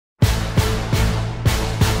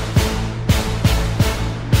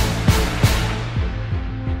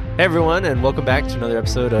Hey everyone, and welcome back to another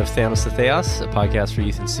episode of Thanos to Theos, a podcast for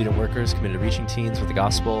youth and student workers committed to reaching teens with the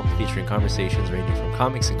gospel, featuring conversations ranging from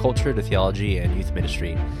comics and culture to theology and youth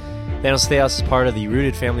ministry. Thanos to Theos is part of the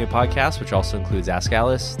Rooted family of podcasts, which also includes Ask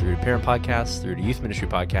Alice, the Rooted Parent Podcast, the Rooted Youth Ministry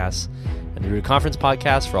Podcast, and the Rooted Conference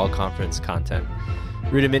Podcast for all conference content.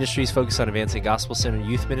 Rooted Ministries focus on advancing gospel-centered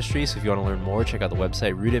youth ministry, so if you want to learn more, check out the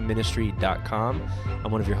website rootedministry.com.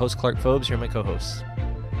 I'm one of your hosts, Clark Phobes. Here are my co-hosts.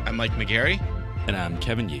 I'm Mike McGarry. And I'm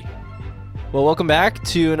Kevin Yee. Well, welcome back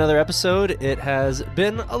to another episode. It has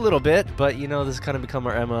been a little bit, but, this has kind of become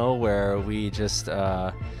our MO where we just,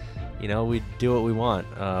 we do what we want.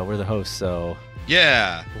 We're the hosts, so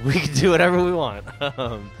yeah, we can do whatever we want.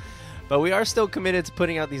 But we are still committed to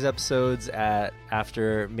putting out these episodes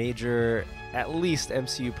after major, at least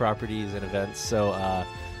MCU properties and events. So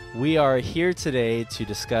we are here today to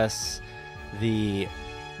discuss the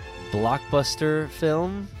blockbuster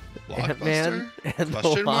film, Antman and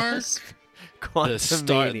the Wasp.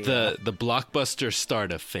 The blockbuster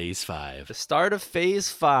start of Phase 5. The start of Phase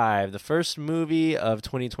 5, the first movie of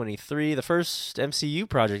 2023, the first MCU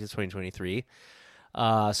project of 2023.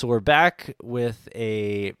 So we're back with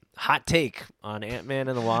a hot take on Antman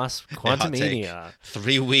and the Wasp, Quantumania.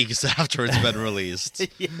 3 weeks after it's been released.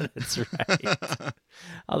 Yeah, that's right.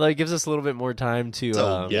 Although it gives us a little bit more time to... It's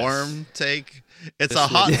a warm take. It's a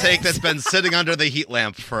hot take that's been sitting under the heat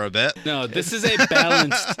lamp for a bit. No, this is a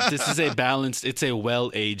balanced, it's a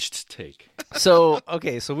well-aged take. So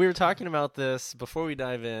we were talking about this before we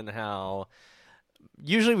dive in, how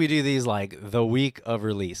usually we do these like the week of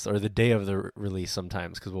release or the day of the release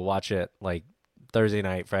sometimes, because we'll watch it like Thursday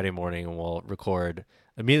night, Friday morning, and we'll record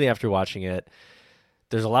immediately after watching it.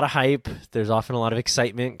 There's a lot of hype. There's often a lot of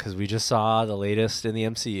excitement because we just saw the latest in the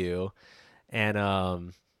MCU.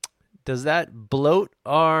 And does that bloat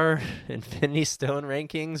our Infinity Stone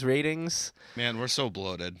ratings? Man, we're so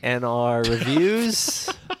bloated. And our reviews?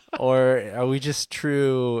 Or are we just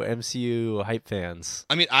true MCU hype fans?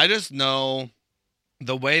 I mean, I just know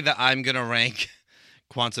the way that I'm going to rank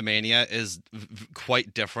Quantumania is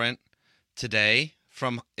quite different today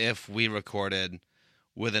from if we recorded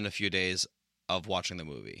within a few days of watching the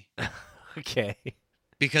movie. Okay.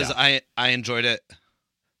 Because yeah. I enjoyed it.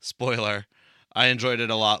 Spoiler. I enjoyed it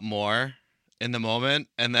a lot more in the moment,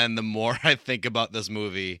 and then the more I think about this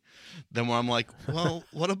movie, the more I'm like, well,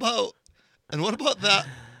 what about that?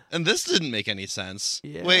 And this didn't make any sense.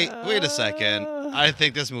 Yeah. Wait a second. I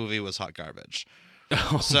think this movie was hot garbage.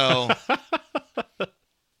 So,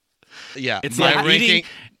 yeah, it's my like ranking.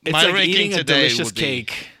 It's like eating a today delicious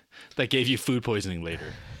cake that gave you food poisoning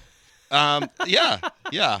later. Yeah.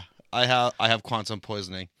 I have quantum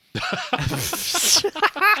poisoning.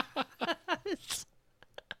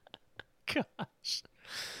 Gosh,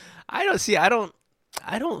 I don't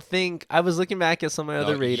think I was looking back at some of my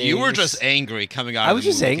other ratings. You were just angry coming out. I was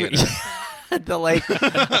just angry.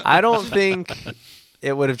 I don't think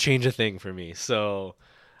it would have changed a thing for me. So,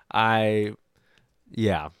 Kevin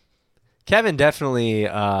definitely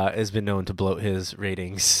has been known to bloat his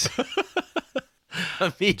ratings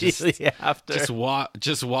immediately after.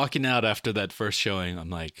 Just walking out after that first showing, I'm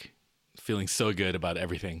like feeling so good about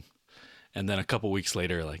everything. And then a couple weeks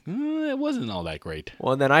later, like, it wasn't all that great.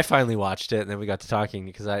 Well, and then I finally watched it, and then we got to talking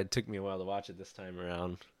because it took me a while to watch it this time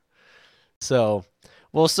around. So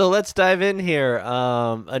let's dive in here.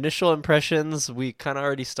 Initial impressions, we kind of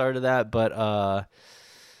already started that, but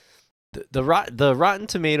the Rotten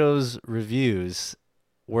Tomatoes reviews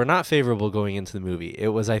were not favorable going into the movie. It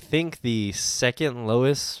was, I think, the second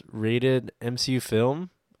lowest rated MCU film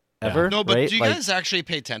ever. No, but right? do you guys actually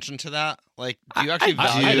pay attention to that? Like, do you actually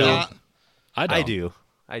value that? I do.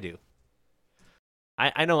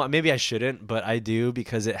 I know maybe I shouldn't, but I do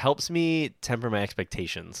because it helps me temper my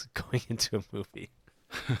expectations going into a movie.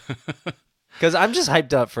 Because I'm just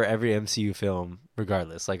hyped up for every MCU film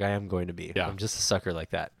regardless. Like I am going to be. Yeah. I'm just a sucker like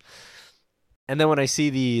that. And then when I see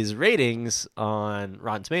these ratings on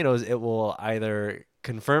Rotten Tomatoes, it will either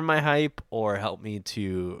confirm my hype or help me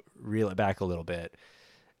to reel it back a little bit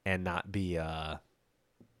and not be overly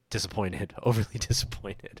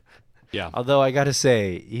disappointed. Yeah. Although I got to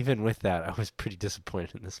say, even with that, I was pretty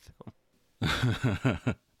disappointed in this film.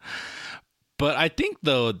 But I think,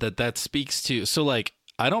 though, that speaks to... So, like,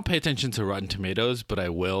 I don't pay attention to Rotten Tomatoes, but I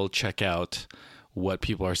will check out what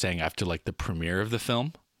people are saying after, like, the premiere of the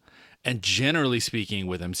film. And generally speaking,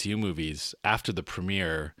 with MCU movies, after the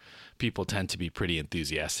premiere, people tend to be pretty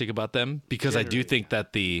enthusiastic about them. Because I do think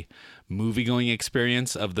that the movie-going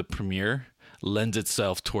experience of the premiere lends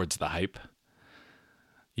itself towards the hype.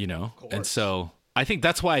 And so I think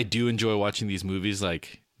that's why I do enjoy watching these movies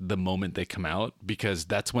like the moment they come out, because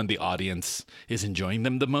that's when the audience is enjoying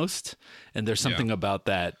them the most. And there's something about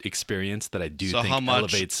that experience that I do think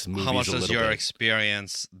elevates movies a little bit. How much does your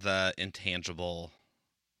experience the intangible?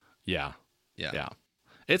 Yeah. Yeah.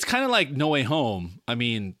 It's kind of like No Way Home. I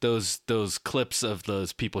mean, those clips of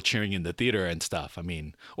those people cheering in the theater and stuff. I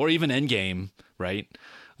mean, or even Endgame, right?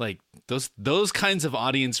 Like those kinds of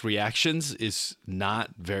audience reactions is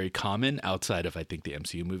not very common outside of, I think, the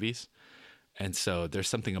MCU movies. And so there's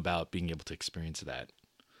something about being able to experience that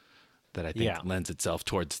I think lends itself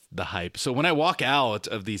towards the hype. So when I walk out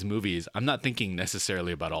of these movies, I'm not thinking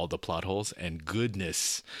necessarily about all the plot holes, and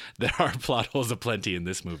goodness, there are plot holes aplenty in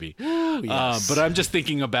this movie. Ooh, yes. But I'm just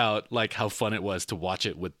thinking about like how fun it was to watch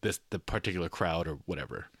it with the particular crowd or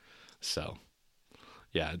whatever. So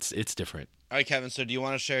yeah, it's different. All right, Kevin. So do you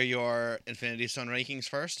want to share your Infinity Stone rankings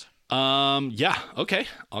first? Yeah. Okay.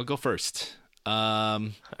 I'll go first. All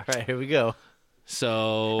right, here we go.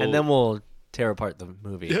 So and then we'll tear apart the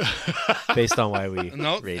movie based on why we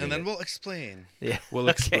rated and then it. we'll explain. Yeah, we'll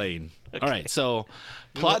explain. Okay. All right. So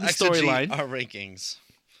plot and exegete storyline. Our rankings.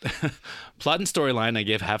 Plot and storyline, I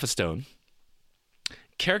gave half a stone.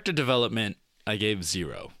 Character development, I gave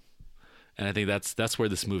 0. And I think that's where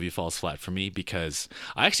this movie falls flat for me, because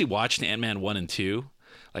I actually watched Ant-Man 1 and 2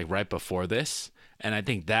 like right before this, and I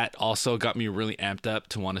think that also got me really amped up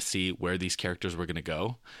to want to see where these characters were going to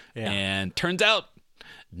go. Yeah. And turns out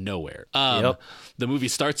nowhere. The movie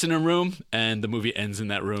starts in a room and the movie ends in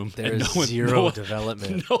that room. There's zero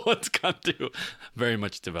development. No one's gone through very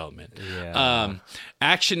much development. Yeah.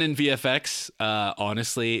 Action and VFX,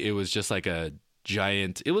 honestly, it was just like a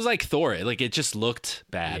giant. It was like Thor. Like it just looked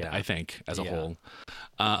bad. I think as a whole.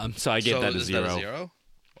 So I gave that a 0. That a 0?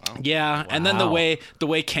 Wow. Yeah, Wow. And then the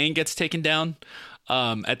way Kang gets taken down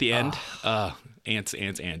at the end.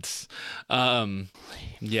 Ants.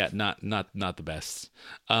 Yeah, not the best.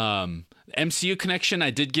 MCU connection, I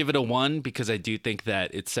did give it a 1 because I do think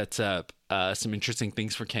that it sets up some interesting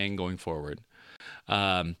things for Kang going forward.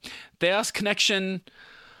 Theos connection,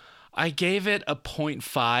 I gave it a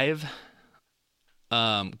 0.5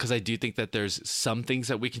 because I do think that there's some things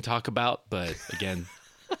that we can talk about, but again,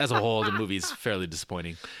 as a whole, the movie's fairly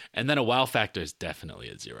disappointing. And then a wow factor is definitely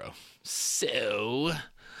a 0. So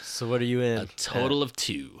what are you in? A total of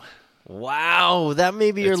 2. Wow, that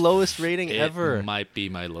may be your lowest rating ever. It might be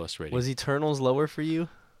my lowest rating. Was Eternals lower for you?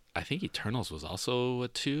 I think Eternals was also a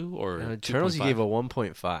 2 or Eternals 2.5. You gave a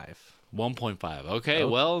 1.5. 1.5. Okay,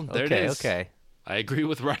 well, there it is. Okay. I agree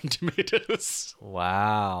with Rotten Tomatoes.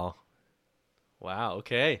 Wow,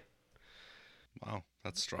 okay. Wow,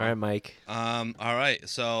 that's strong. All right, Mike. All right,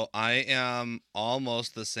 so I am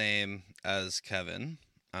almost the same as Kevin.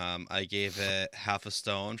 I gave it half a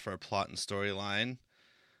stone for plot and storyline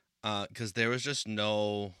because there was just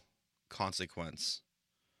no consequence,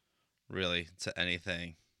 really, to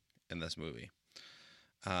anything in this movie.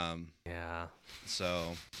 Yeah.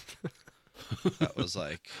 So that was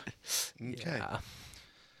like, okay.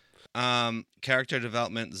 Yeah. Character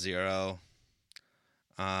development 0.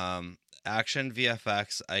 Action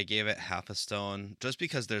VFX, I gave it half a stone just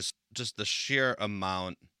because there's just the sheer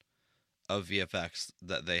amount of VFX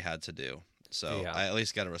that they had to do. So I at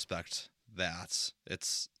least got to respect that.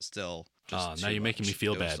 It's still just now you're making me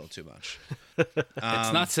feel bad. Still too much.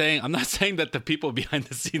 I'm not saying that the people behind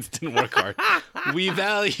the scenes didn't work hard. We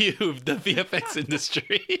value the VFX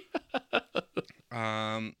industry.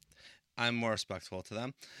 I'm more respectful to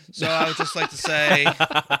them. So I would just like to say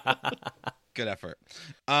good effort.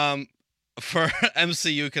 For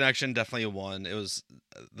MCU connection, definitely a 1. It was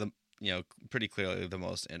pretty clearly the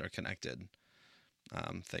most interconnected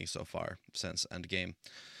thing so far since Endgame.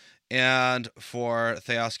 And for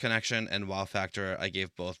Theos connection and wow factor, I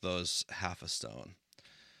gave both those half a stone.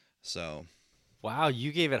 So, wow,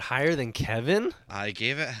 you gave it higher than Kevin? I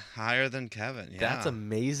gave it higher than Kevin. Yeah, that's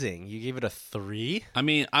amazing. You gave it a 3? I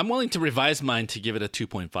mean, I'm willing to revise mine to give it a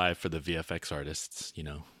 2.5 for the VFX artists,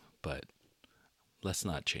 but let's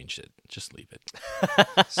not change it. Just leave it.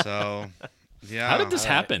 So, yeah. How did this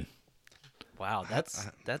happen? Wow, that's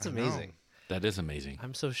amazing. That is amazing.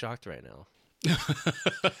 I'm so shocked right now.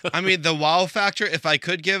 I mean, the wow factor, if I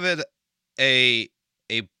could give it a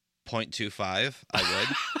 0.25, I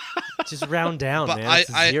would. Just round down, but man.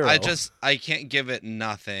 I can't give it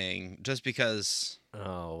nothing just because.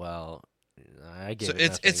 Oh well, I gave so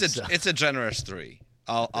it nothing, it's a generous 3.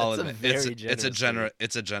 I'll admit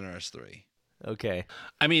it's a generous 3. Okay.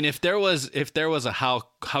 I mean, if there was a how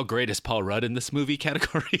great is Paul Rudd in this movie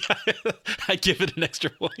category, I'd give it an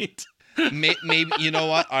extra point. Maybe, you know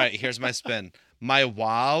what? All right, here's my spin. My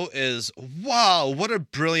wow is wow, what a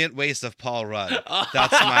brilliant waste of Paul Rudd.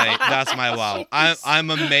 That's my wow. I'm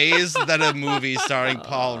amazed that a movie starring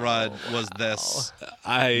Paul Rudd was this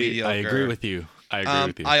mediocre. I agree with you.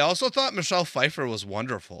 I also thought Michelle Pfeiffer was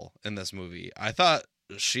wonderful in this movie. I thought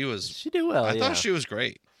she did well. I thought she was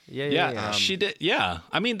great. Yeah. She did. Yeah,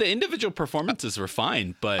 I mean the individual performances were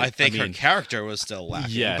fine, but I think her character was still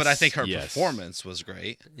lacking. Yes, but I think her performance was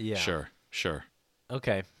great. Yeah. Sure.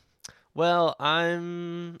 Okay. Well,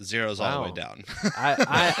 I'm Zero's all the way down.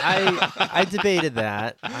 I debated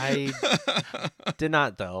that. I did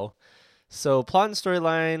not though. So plot and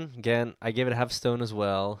storyline, again, I gave it a half stone as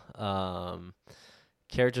well.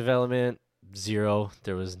 Character development, 0.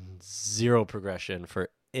 There was 0 progression for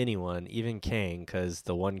anyone, even Kang, because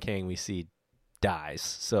the one Kang we see dies.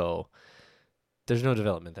 So there's no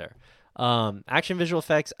development there. Action visual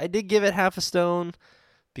effects, I did give it half a stone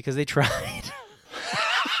because they tried.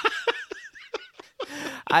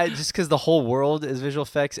 Just because the whole world is visual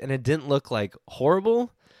effects and it didn't look like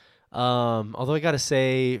horrible. Although I gotta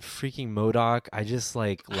say, freaking MODOK, I just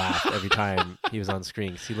like laughed every time he was on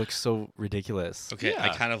screen because he looks so ridiculous. Okay, I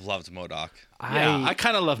kind of loved MODOK. I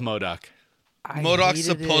kind of love MODOK. MODOK's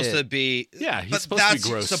supposed to be, he's supposed to be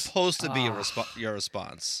gross. Supposed to be your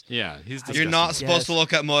response. Yeah, he's disgusting. You're not supposed to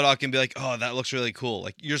look at MODOK and be like, oh, that looks really cool.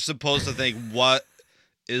 Like you're supposed to think, what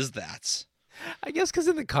is that? I guess because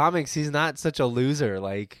in the comics he's not such a loser,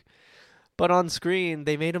 like, but on screen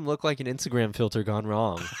they made him look like an Instagram filter gone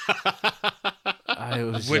wrong.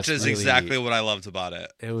 Which is exactly what I loved about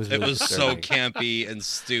it. It was so campy and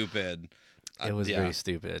stupid. It was very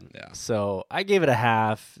stupid. Yeah. So I gave it a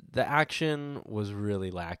half. The action was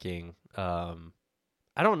really lacking. I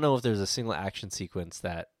don't know if there's a single action sequence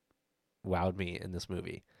that wowed me in this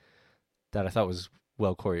movie that I thought was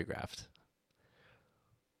well choreographed.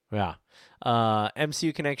 Yeah.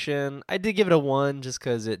 MCU connection, I did give it a 1 just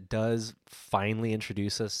because it does finally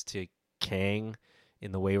introduce us to Kang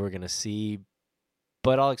in the way we're going to see.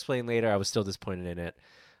 But I'll explain later. I was still disappointed in it.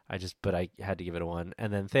 But I had to give it a 1.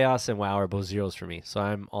 And then Theos and WoW are both 0s for me. So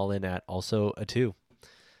I'm all in at also a 2,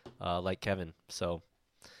 like Kevin. So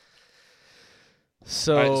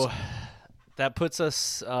that puts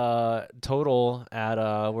us total at,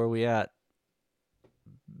 where are we at?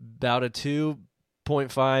 About a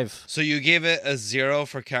 2.5. So you gave it a 0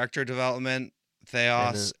 for character development,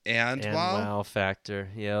 Theos, and WoW factor.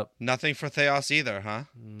 Yep. Nothing for Theos either, huh?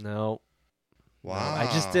 No. Wow. No, I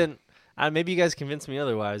just didn't. Maybe you guys convinced me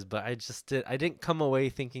otherwise, but I didn't come away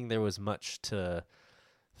thinking there was much to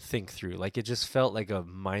think through. Like it just felt like a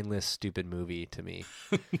mindless, stupid movie to me,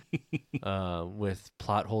 with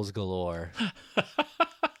plot holes galore,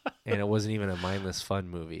 and it wasn't even a mindless, fun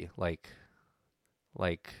movie like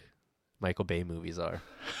Michael Bay movies are.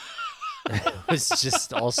 It was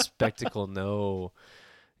just all spectacle. No,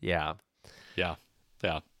 yeah.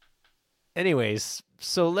 Anyways,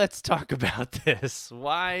 so let's talk about this.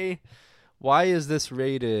 Why is this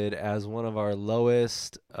rated as one of our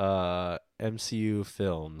lowest MCU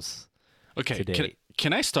films? Okay, to date?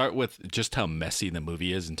 Can I start with just how messy the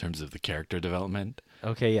movie is in terms of the character development?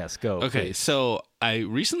 Okay, yes, go. Okay, please. so I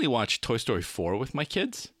recently watched Toy Story 4 with my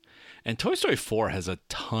kids, and Toy Story 4 has a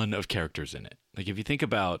ton of characters in it. Like if you think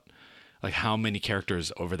about like how many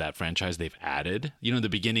characters over that franchise they've added. You know, in the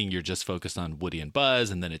beginning you're just focused on Woody and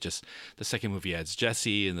Buzz, and then the second movie adds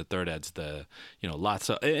Jesse, and the third adds lots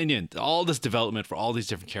of, and all this development for all these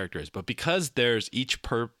different characters. But because there's each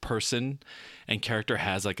person and character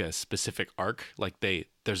has like a specific arc, like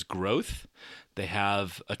there's growth, they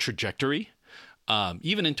have a trajectory.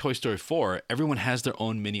 Even in Toy Story 4, everyone has their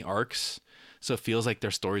own mini arcs. So it feels like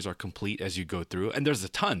their stories are complete as you go through. And there's a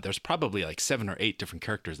ton. There's probably like 7 or 8 different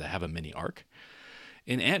characters that have a mini arc.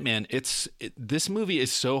 In Antman, this movie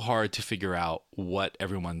is so hard to figure out what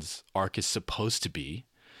everyone's arc is supposed to be.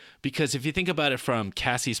 Because if you think about it from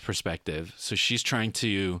Cassie's perspective, so she's trying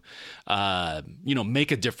to,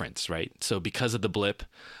 make a difference, right? So because of the blip,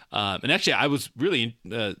 and actually I was really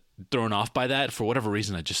thrown off by that. For whatever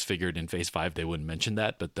reason, I just figured in Phase 5 they wouldn't mention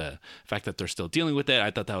that. But the fact that they're still dealing with it,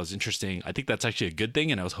 I thought that was interesting. I think that's actually a good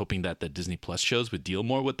thing, and I was hoping that the Disney Plus shows would deal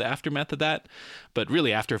more with the aftermath of that. But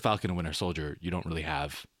really, after Falcon and Winter Soldier, you don't really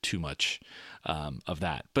have too much of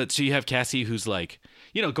that. But so you have Cassie, who's like,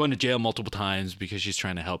 going to jail multiple times because she's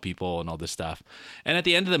trying to help people and all this stuff. And at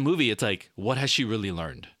the end of the movie, it's like, what has she really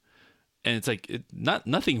learned? And it's like,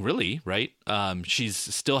 nothing really, right? She's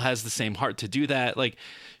still has the same heart to do that. Like,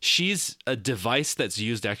 she's a device that's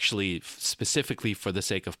used actually specifically for the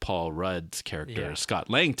sake of Paul Rudd's character, Scott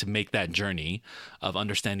Lang, to make that journey of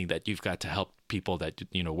understanding that you've got to help people that,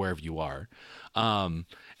 wherever you are.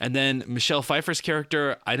 And then Michelle Pfeiffer's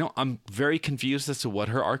character, I'm very confused as to what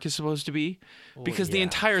her arc is supposed to be, because the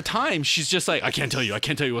entire time she's just like, I can't tell you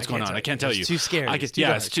what's going on. I can't tell you. It's too scary. I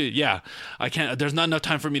can't, there's not enough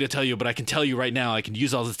time for me to tell you, but I can tell you right now. I can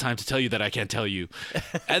use all this time to tell you that I can't tell you.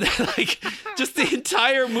 And then just the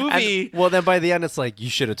entire movie. Then by the end, it's like, you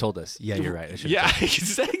should have told us. Yeah, you're right. I should have told you.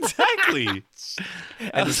 Exactly.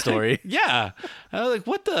 End of story. Yeah. I was like,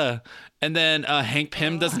 what the? And then Hank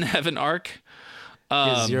Pym doesn't have an arc. He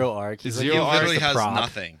has zero arc. He literally has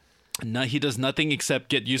nothing. No, he does nothing except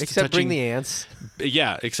get used to touching. Except bring the ants.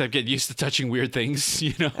 Yeah, except get used to touching weird things,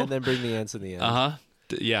 And then bring the ants in the end.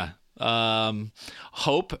 Yeah.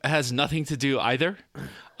 Hope has nothing to do either.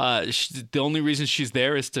 The only reason she's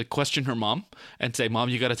there is to question her mom and say, Mom,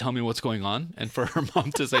 you got to tell me what's going on. And for her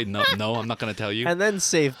mom to say, no, I'm not going to tell you. And then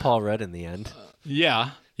save Paul Rudd in the end.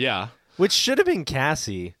 Yeah. Which should have been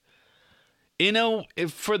Cassie.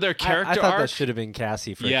 For their character I thought arc, that should have been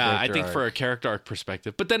Cassie for a character arc. I think for a character arc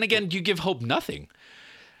perspective. But then again, you give Hope nothing.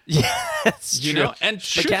 Yeah, that's true. And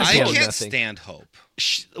Cassie I has can't nothing. stand Hope.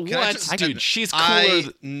 Dude, she's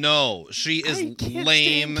cooler. No, she is I can't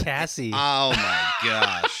lame. stand Cassie. Oh my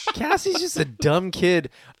gosh. Cassie's just a dumb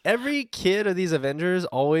kid. Every kid of these Avengers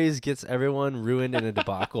always gets everyone ruined in a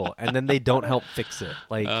debacle, and then they don't help fix it.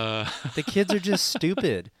 The kids are just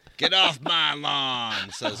stupid. Get off my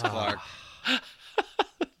lawn, says Clark. I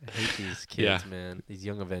hate these kids, man. These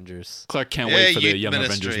young Avengers. Clark can't wait for the Young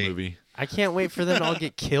Ministry. Avengers movie. I can't wait for them to all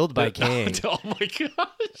get killed by Kang. Oh my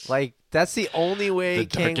gosh. That's the only way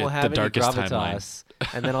Kang will have any darkest gravitas,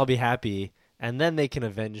 and then I'll be happy. And then they can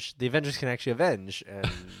avenge. The Avengers can actually avenge, and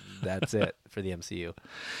that's it for the MCU.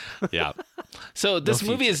 Yeah. So this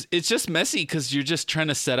movie future. it's just messy because you're just trying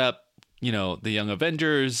to set up, the Young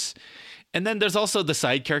Avengers. And then there's also the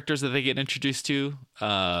side characters that they get introduced to,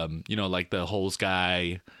 like the Holes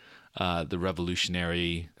guy, the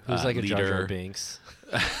revolutionary Who's like a leader. Jar Jar Binks.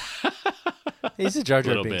 He's a Jar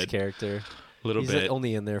Jar Little Binks bit. character. Little He's bit.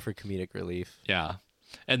 only in there for comedic relief. Yeah.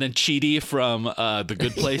 And then Chidi from The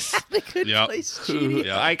Good Place. The Good Yep. Place, who,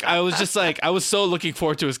 Chidi. I was just like, I was so looking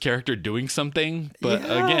forward to his character doing something. But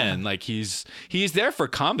Yeah. again, he's there for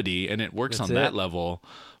comedy and it works That's on that it. level.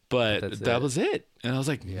 But that was it. And I was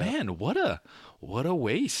like, man, what a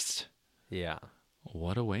waste. Yeah.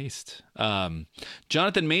 What a waste.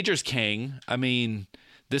 Jonathan Majors Kang,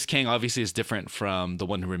 this Kang obviously is different from the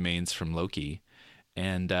one who remains from Loki.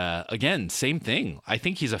 And again, same thing. I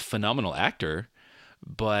think he's a phenomenal actor,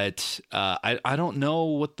 but I don't know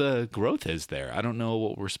what the growth is there. I don't know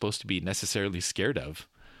what we're supposed to be necessarily scared of.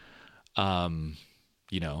 So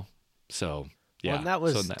yeah. Well, and that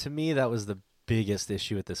was, to me, that was the biggest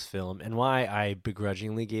issue with this film, and why I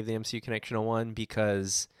begrudgingly gave the MCU Connection a 1,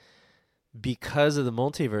 because of the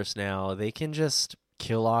multiverse now, they can just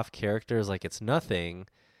kill off characters like it's nothing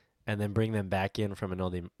and then bring them back in from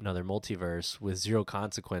another multiverse with zero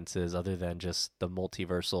consequences other than just the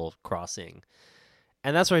multiversal crossing.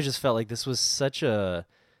 And that's where I just felt like this was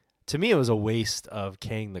to me, it was a waste of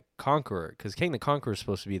Kang the Conqueror, because Kang the Conqueror is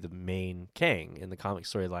supposed to be the main Kang in the comic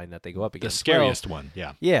storyline that they go up against. The scariest one,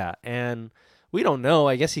 yeah. Yeah, and we don't know.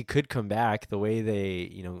 I guess he could come back. The way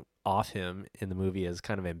they, off him in the movie is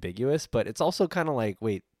kind of ambiguous, but it's also kind of like,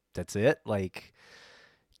 wait, that's it? Like,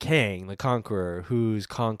 Kang the Conqueror, who's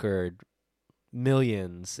conquered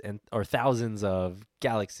millions or thousands of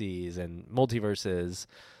galaxies and multiverses,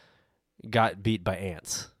 got beat by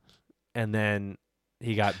ants. And then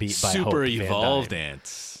he got beat by super Hope Van evolved Dyne.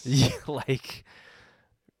 ants. Yeah,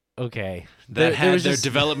 okay. That had their just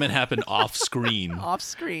development happen off screen. off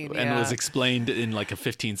screen, And was explained in like a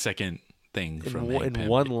 15-second thing from Hank Pym.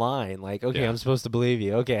 one line. Like, okay, Yeah. I'm supposed to believe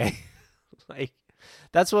you. Okay.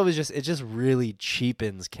 That's what it just really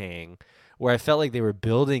cheapens Kang, where I felt like they were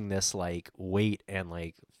building this weight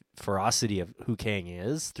and ferocity of who Kang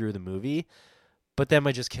is through the movie. But then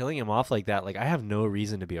by just killing him off like that, I have no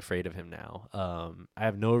reason to be afraid of him now. I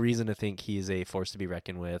have no reason to think he's a force to be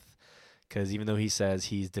reckoned with, because even though he says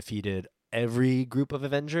he's defeated every group of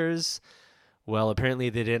Avengers, well, apparently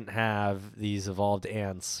they didn't have these evolved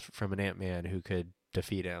ants from an Antman who could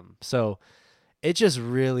defeat him. So it just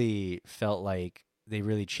really felt like they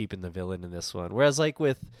really cheapened the villain in this one. Whereas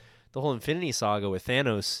with the whole Infinity Saga with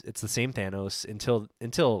Thanos, it's the same Thanos until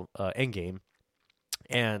Endgame.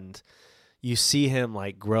 And you see him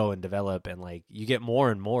grow and develop, and you get more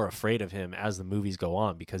and more afraid of him as the movies go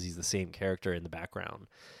on, because he's the same character in the background.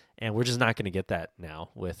 And we're just not going to get that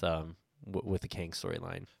now with the Kang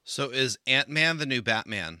storyline. So is Ant-Man the new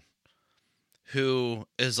Batman, who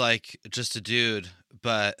is just a dude,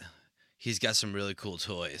 but he's got some really cool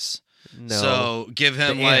toys? No. So give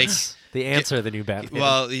him The like ants. The ants are the new Batman.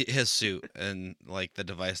 well his suit and like the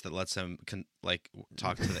device that lets him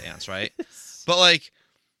talk to the ants, right? But like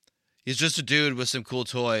he's just a dude with some cool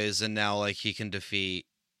toys, and now like he can defeat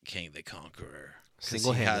King the Conqueror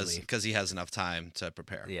Single-handedly. because he has enough time to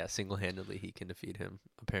prepare. Yeah, single-handedly he can defeat him,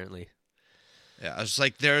 apparently. Yeah, I was just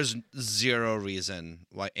like, there's zero reason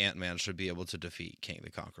why Ant-Man should be able to defeat King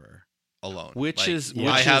the Conqueror alone.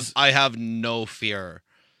 I have no fear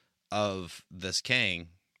of this King.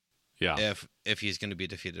 Yeah. If he's going to be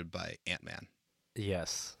defeated by Ant-Man.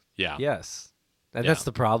 Yes. Yeah. Yes. And Yeah. that's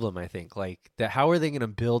the problem, I think. Like, how are they going to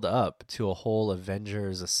build up to a whole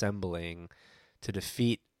Avengers assembling to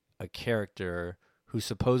defeat a character who's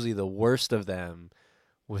supposedly the worst of them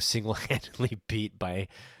was single-handedly beat by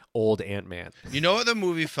old Ant-Man? You know what the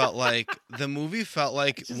movie felt like? The movie felt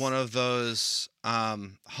like one of those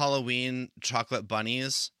Halloween chocolate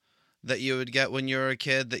bunnies that you would get when you were a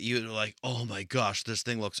kid that you were like, oh my gosh, this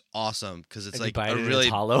thing looks awesome. Because it's And you like bite a it and really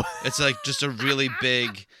it's hollow. It's like just a really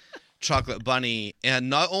big chocolate bunny, and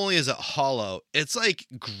not only is it hollow, it's like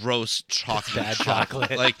gross chocolate. Bad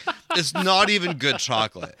chocolate. Like it's not even good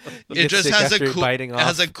chocolate. It Gets just sick has after a cool, biting it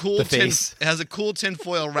has a off cool the tin, face. it has a cool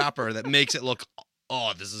tinfoil wrapper that makes it look,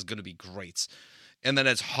 oh, this is gonna be great. And then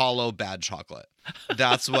it's hollow bad chocolate.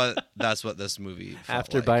 That's what this movie felt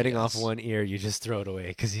After like, biting yes. off one ear, you just throw it away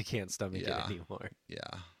because you can't stomach Yeah. it anymore.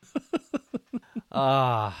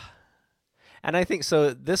 Yeah. And I think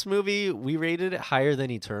so. This movie, we rated it higher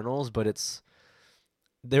than Eternals, but it's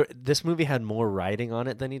there. This movie had more writing on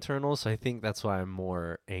it than Eternals, so I think that's why I'm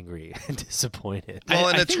more angry and disappointed. Well,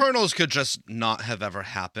 and I think- Eternals could just not have ever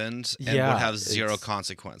happened and Yeah, would have zero it's-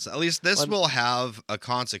 consequence. At least this Well, will have a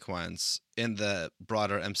consequence in the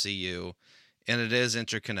broader MCU, and it is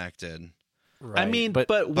interconnected. Right. I mean, but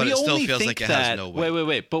but we it still only feels think like it has that. no weight.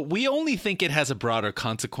 Wait. But we only think it has a broader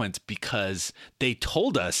consequence because they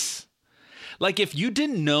told us. Like, if you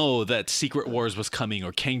didn't know that Secret Wars was coming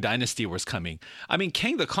or Kang Dynasty was coming, I mean,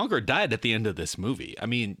 Kang the Conqueror died at the end of this movie. I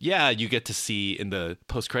mean, yeah, you get to see in the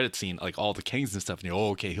post-credit scene like all the Kangs and stuff, and you're,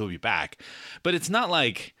 oh, okay, he'll be back. But it's not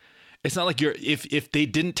like you're if they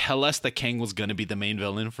didn't tell us that Kang was going to be the main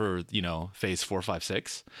villain for phase 4, 5,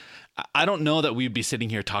 6. I don't know that we'd be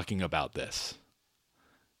sitting here talking about this.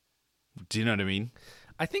 Do you know what I mean?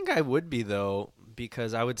 I think I would be, though,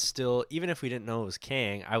 because I would still, even if we didn't know it was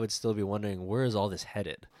Kang, I would still be wondering, where is all this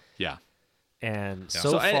headed? Yeah. And Yeah.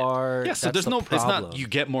 so far, so that's there's the no. problem. It's not. You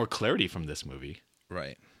get more clarity from this movie.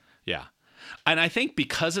 Right. Yeah. And I think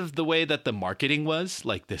because of the way that the marketing was,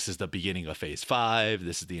 like, this is the beginning of phase 5,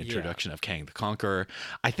 this is the introduction of Kang the Conqueror,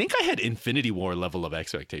 I think I had Infinity War level of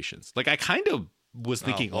expectations. Like, I kind of was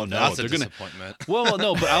thinking, well, oh no, that's a they're going to. disappointment. Well,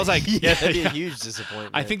 no, but I was like, yeah, that'd be a huge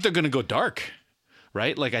disappointment. I think they're going to go dark,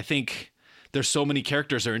 right? Like, I think there's so many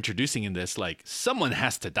characters they're introducing in this, like, someone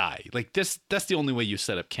has to die. Like, that's the only way you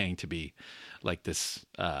set up Kang to be like this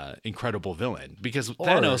incredible villain, because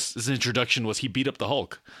Thanos' introduction was he beat up the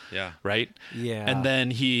Hulk. Yeah. Right? Yeah. And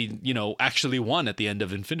then he, actually won at the end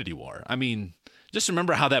of Infinity War. I mean, just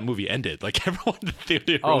remember how that movie ended. Like, everyone in the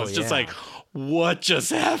theater was just like, what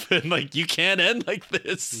just happened? Like, you can't end like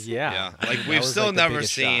this. Yeah. Yeah. Like That we've was, still like, the never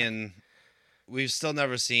biggest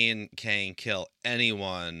shock. seen Kang kill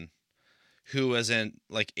anyone who isn't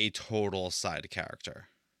like a total side character.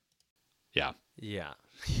 Yeah. Yeah.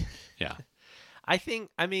 Yeah.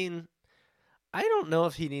 I mean, I don't know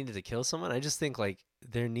if he needed to kill someone. I just think, like,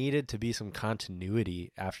 there needed to be some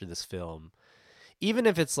continuity after this film. Even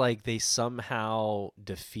if it's like they somehow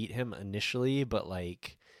defeat him initially, but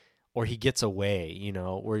like, or he gets away,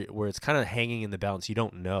 where it's kind of hanging in the balance. You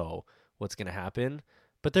don't know what's going to happen,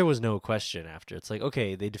 but there was no question after. It's like,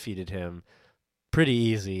 okay, they defeated him pretty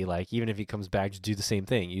easy. Like, even if he comes back, just do the same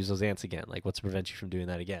thing. Use those ants again. Like, what's to prevent you from doing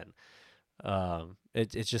that again?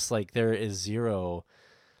 It's just like there's zero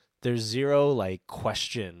like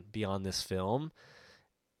question beyond this film.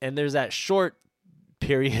 And there's that short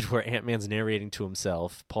period where Ant-Man's narrating to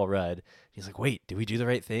himself, Paul Rudd. He's like, wait, did we do the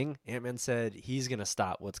right thing? Ant-Man said he's going to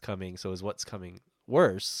stop what's coming. So is what's coming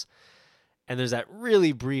worse? And there's that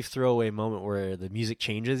really brief throwaway moment where the music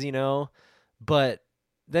changes, but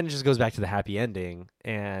then it just goes back to the happy ending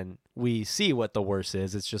and we see what the worst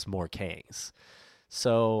is. It's just more Kangs.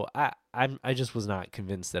 So I just was not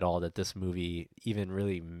convinced at all that this movie even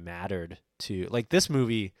really mattered to, like, this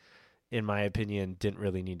movie, in my opinion, didn't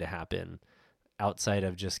really need to happen outside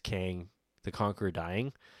of just Kang the Conqueror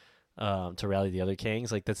dying to rally the other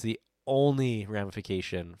Kangs. Like, that's the only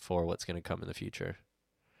ramification for what's going to come in the future.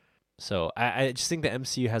 So I just think the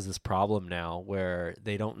MCU has this problem now where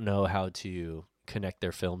they don't know how to connect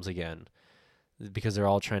their films again. because they're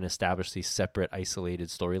all trying to establish these separate, isolated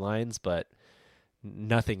storylines, but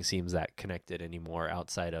nothing seems that connected anymore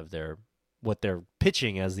outside of what they're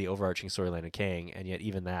pitching as the overarching storyline of Kang, and yet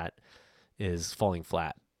even that is falling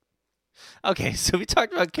flat. Okay, so we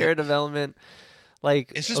talked about character development.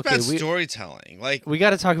 Like, It's just okay, bad storytelling. Like, we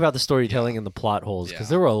got to talk about the storytelling and the plot holes, because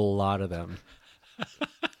Yeah. there were a lot of them.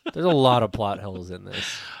 There's a lot of plot holes in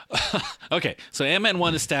this. Okay, so Ant-Man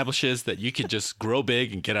 1 establishes that you could just grow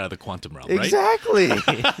big and get out of the quantum realm, right? Exactly.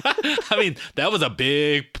 I mean, that was a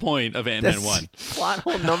big point of Ant-Man That's 1. plot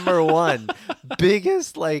hole number one.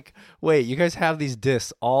 Biggest, like, wait, you guys have these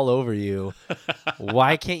discs all over you.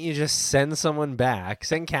 Why can't you just send someone back,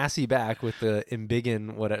 send Cassie back with the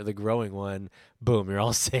embiggen, whatever, the growing one? Boom, you're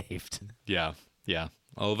all saved. Yeah.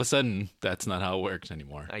 All of a sudden, that's not how it works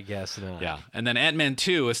anymore. I guess not. Yeah. And then Ant-Man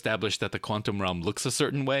 2 established that the quantum realm looks a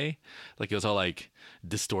certain way. Like, it was all, like,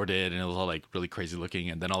 distorted and it was all, like, really crazy looking.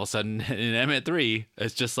 And then all of a sudden, in Ant-Man 3,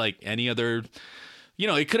 it's just like any other... You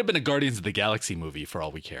know, it could have been a Guardians of the Galaxy movie for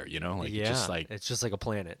all we care, you know? Like, Yeah, it's just like a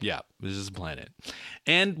planet. yeah, this is a planet.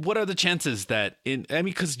 And what are the chances that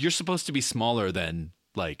because you're supposed to be smaller than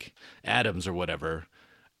like atoms or whatever.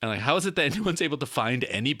 And like, how is it that anyone's able to find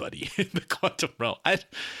anybody in the quantum realm?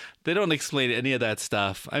 They don't explain any of that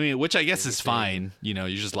stuff. I mean, which I guess is fine. You know,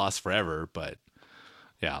 you're just lost forever, but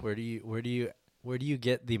yeah. Where do you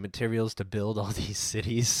get the materials to build all these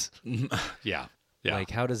cities? Yeah. Like,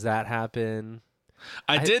 how does that happen?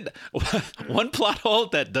 I did one plot hole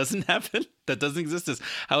that doesn't happen, that doesn't exist, is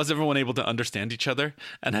how is everyone able to understand each other?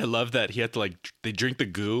 And I love that he had to they drink the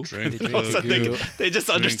goo. They just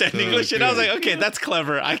understand English, and I was like, okay, that's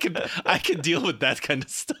clever. I could deal with that kind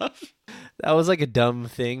of stuff. That was like a dumb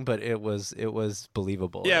thing, but it was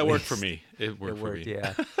believable. Yeah, at it worked least. for me. It worked for me.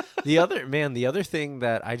 Yeah. The other thing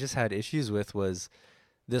that I just had issues with was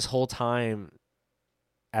this whole time,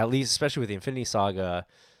 at least especially with the Infinity Saga.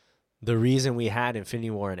 The reason we had Infinity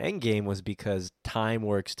War and Endgame was because time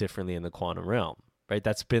works differently in the quantum realm, right?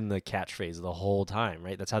 That's been the catchphrase the whole time,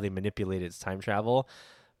 right? That's how they manipulated its time travel.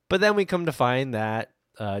 But then we come to find that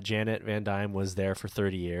Janet Van Dyne was there for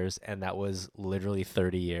 30 years, and that was literally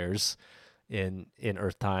 30 years in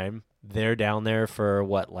Earth time. They're down there for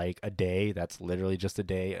what, like a day? That's literally just a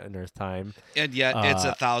day in Earth time. And yet it's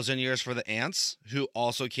 1,000 years for the ants, who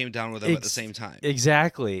also came down with them at the same time.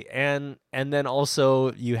 Exactly. And then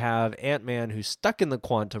also you have Ant-Man, who's stuck in the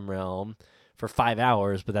quantum realm for 5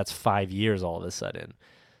 hours, but that's 5 years all of a sudden.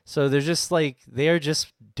 So they're just they're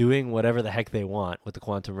just doing whatever the heck they want with the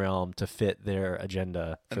quantum realm to fit their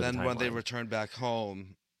agenda. And then when they return back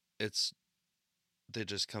home, they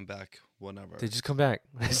just come back whenever. They just come back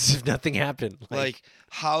as if nothing happened. Like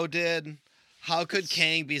how could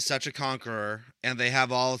Kang be such a conqueror, and they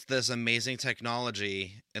have all this amazing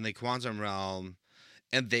technology in the quantum realm,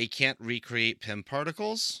 and they can't recreate Pym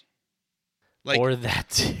particles? Or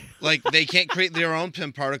that. Like they can't create their own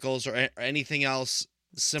Pym particles or anything else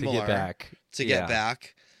similar to get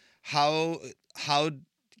back. How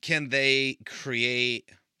can they create?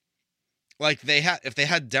 Like if they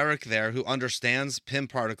had Derek there, who understands Pym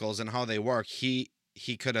particles and how they work, he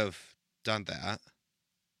could have done that,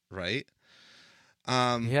 right?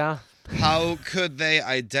 Yeah. How could they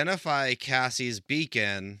identify Cassie's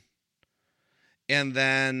beacon, and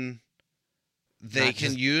then they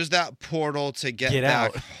can use that portal to get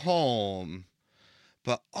back home?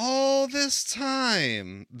 But all this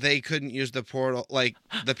time, they couldn't use the portal. Like,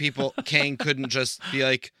 the people, Kang couldn't just be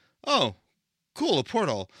like, oh, cool, a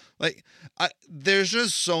portal. Like, there's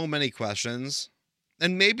just so many questions.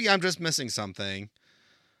 And maybe I'm just missing something.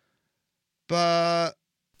 But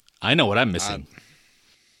I know what I'm missing.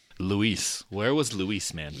 Luis. Where was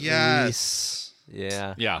Luis, man? Yes. Luis.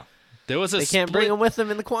 Yeah. Yeah. There was they can't bring him with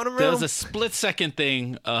them in the quantum realm. There was a split-second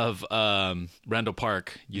thing of Randall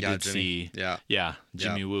Park. You did Jimmy. see,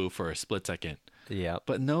 Jimmy Woo for a split second. Yeah,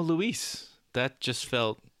 but no Luis. That just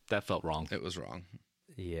felt wrong. It was wrong.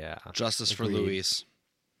 Yeah, justice for Luis.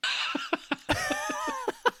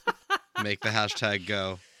 Make the hashtag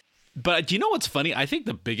go. But do you know what's funny? I think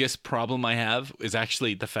the biggest problem I have is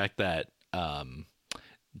actually the fact that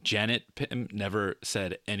Janet Pym never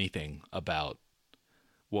said anything about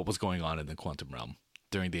what was going on in the quantum realm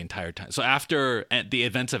during the entire time. So after the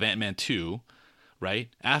events of Ant-Man 2, right?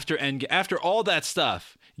 After all that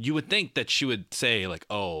stuff, you would think that she would say like,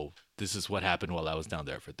 "Oh, this is what happened while I was down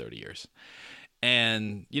there for 30 years."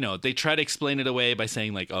 And, you know, they try to explain it away by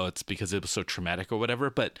saying like, "Oh, it's because it was so traumatic or whatever."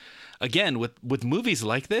 But again, with movies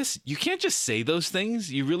like this, you can't just say those things.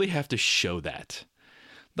 You really have to show that.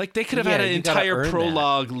 Like they could have had an you gotta entire earn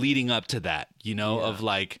prologue leading up to that, Yeah. of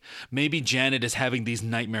like maybe Janet is having these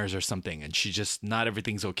nightmares or something and she just not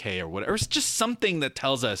everything's okay or whatever. It's just something that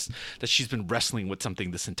tells us that she's been wrestling with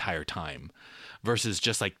something this entire time versus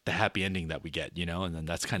just like the happy ending that we get, and then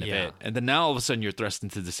that's kind of Yeah. it. And then now all of a sudden you're thrust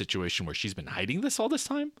into the situation where she's been hiding this all this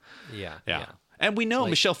time. Yeah. And we know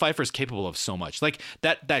Like- Michelle Pfeiffer is capable of so much. Like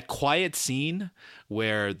that quiet scene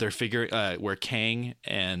where where Kang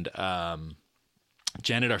and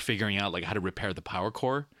Janet are figuring out like how to repair the power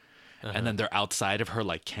core, and then they're outside of her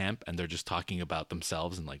like camp and they're just talking about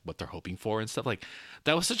themselves and like what they're hoping for and stuff. Like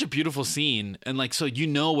that was such a beautiful scene, and like so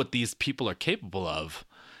what these people are capable of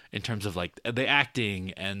in terms of like the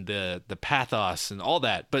acting and the pathos and all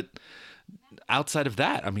that. But outside of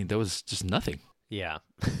that, I mean, there was just nothing. Yeah.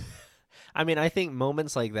 I mean, I think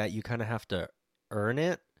moments like that, you kind of have to earn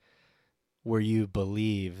it where you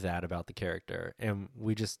believe that about the character. And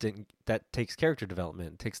we just didn't. That takes character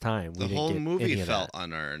development. It takes time. The We whole didn't get movie any of felt that.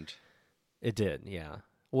 unearned. It did, yeah.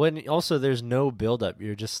 When also there's no buildup.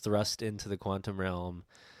 You're just thrust into the quantum realm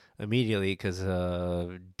immediately because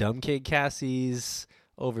of dumb kid Cassie's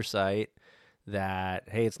oversight that,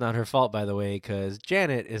 hey, it's not her fault, by the way, because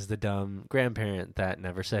Janet is the dumb grandparent that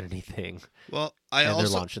never said anything. Well, And they're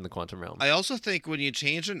launched in the quantum realm. I also think when you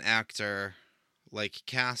change an actor like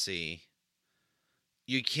Cassie,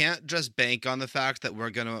 you can't just bank on the fact that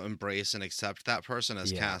we're going to embrace and accept that person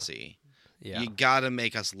as Yeah. Cassie. Yeah. You got to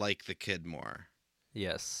make us like the kid more.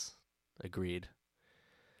 Yes. Agreed.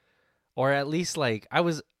 Or at least like I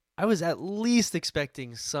was at least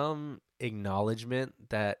expecting some acknowledgement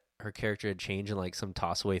that her character had changed in like some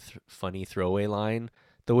toss-away funny throwaway line,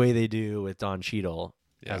 the way they do with Don Cheadle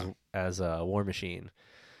as a War Machine.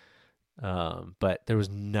 But there was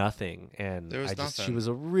nothing, and There was she nothing. was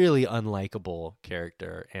a really unlikable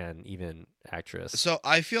character and even actress. So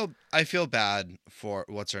I feel bad for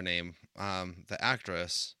what's her name, the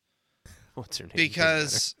actress, What's her name?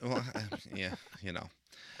 because well, yeah,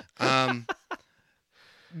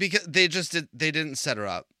 because they didn't set her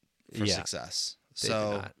up for Yeah. success. They did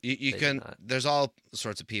So not. you They did can not. there's all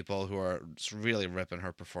sorts of people who are just really ripping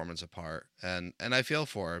her performance apart, and I feel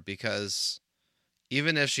for her because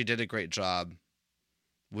even if she did a great job,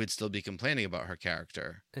 we'd still be complaining about her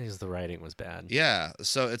character. Because the writing was bad. Yeah,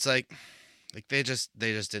 so it's like they just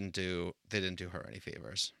didn't do her any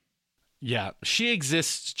favors. Yeah, she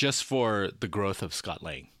exists just for the growth of Scott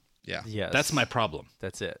Lang. Yeah. Yes. That's my problem,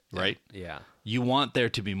 That's it. right? Yeah. You want there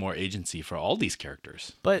to be more agency for all these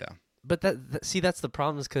characters. But Yeah. but see that's the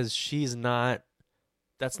problem is because she's not.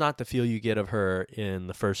 That's not the feel you get of her in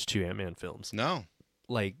the first two Ant-Man films. No.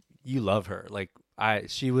 Like you love her. Like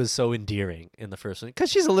she was so endearing in the first one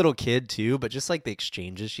because she's a little kid too. But just like the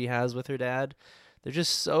exchanges she has with her dad, they're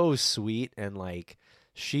just so sweet, and like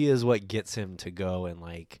she is what gets him to go and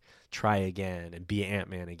like try again and be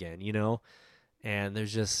Ant-Man again. And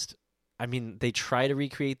there's just. I mean, they try to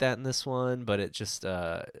recreate that in this one, but it just,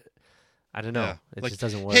 I don't know. Yeah. It Like, just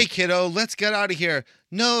doesn't work. Hey, kiddo, let's get out of here.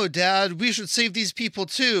 No, Dad, we should save these people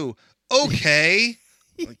too. Okay.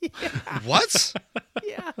 Like, what?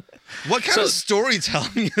 Yeah. What kind of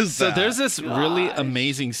storytelling is So that? there's this really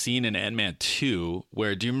amazing scene in Ant-Man 2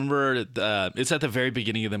 where, do you remember, it's at the very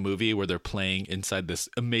beginning of the movie where they're playing inside this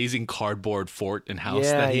amazing cardboard fort and house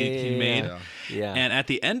that he made. Yeah. And at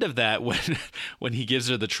the end of that, when he gives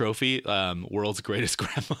her the trophy, world's greatest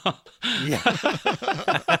grandma,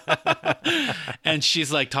 and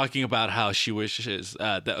she's like talking about how she wishes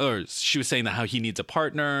or she was saying that how he needs a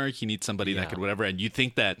partner, he needs somebody that could whatever, and you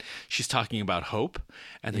think that she's talking about Hope,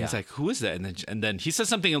 and then he's like, who is that? And then he says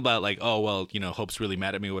something about like, oh well, Hope's really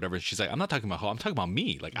mad at me or whatever. She's like, I'm not talking about Hope, I'm talking about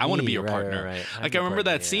me. Like I want to be your partner. Right. Like I remember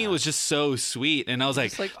that scene was just so sweet, and I was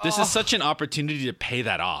like, this is such an opportunity to pay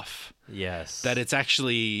that off. Yes. That it's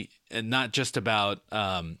actually not just about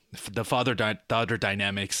the father-daughter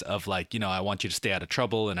dynamics of like, I want you to stay out of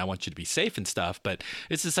trouble and I want you to be safe and stuff. But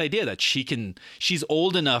it's this idea that she's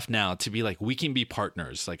old enough now to be like, we can be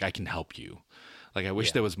partners. Like I can help you. Like I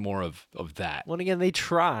wish there was more of that. Well, again, they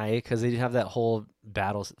try because they have that whole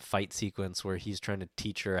fight sequence where he's trying to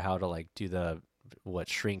teach her how to like do the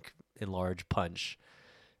shrink, enlarge, punch,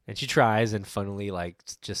 and she tries and funnily like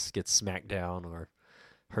just gets smacked down or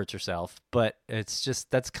hurts herself. But it's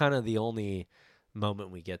just that's kind of the only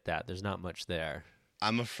moment we get that. There's not much there.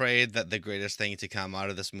 I'm afraid that the greatest thing to come out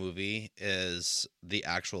of this movie is the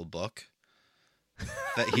actual book.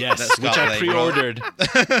 Yes, that Scott which I Lang wrote. pre-ordered.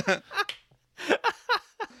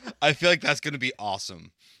 I feel like that's going to be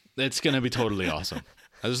awesome. It's going to be totally awesome.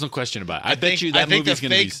 There's no question about it. I bet you that I think movie's the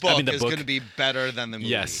going to be. fake book is going to be better than the movie.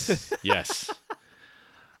 Yes.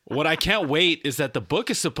 What I can't wait is that the book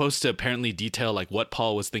is supposed to apparently detail like what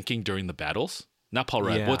Paul was thinking during the battles. Not Paul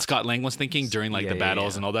Rudd, Yeah. what Scott Lang was thinking during like the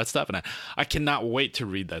battles and all that stuff. And I cannot wait to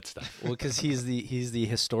read that stuff. Well, because he's the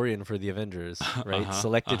historian for the Avengers, right?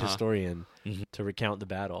 Selected historian to recount the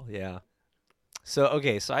battle. Yeah. So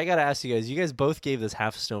okay, so I gotta ask you guys. You guys both gave this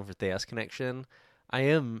half stone for Theos Connection. I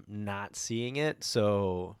am not seeing it,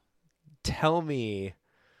 so tell me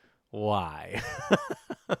why.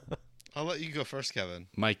 I'll let you go first, Kevin.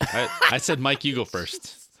 Mike, I said, Mike, you go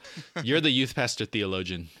first. You're the youth pastor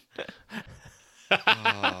theologian.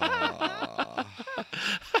 I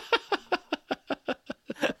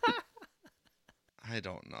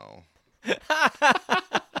don't know.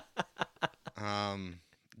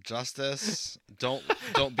 Justice, don't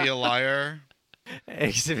be a liar.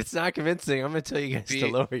 If it's not convincing, I'm gonna tell you guys to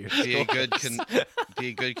lower your be a scores. be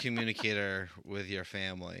a good communicator with your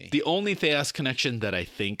family. The only Theos connection that I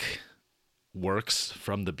think works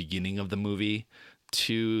from the beginning of the movie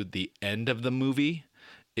to the end of the movie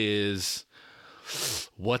is,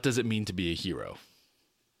 what does it mean to be a hero?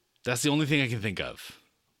 That's the only thing I can think of.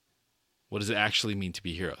 What does it actually mean to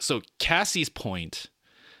be a hero? So Cassie's point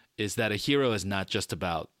is that a hero is not just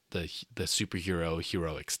about the superhero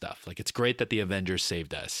heroic stuff. Like, it's great that the Avengers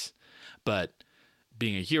saved us, but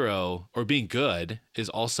being a hero or being good is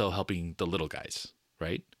also helping the little guys,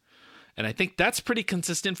 right? And I think that's pretty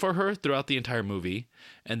consistent for her throughout the entire movie.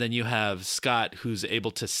 And then you have Scott, who's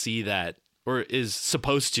able to see that, or is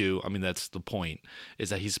supposed to, I mean, that's the point, is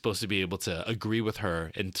that he's supposed to be able to agree with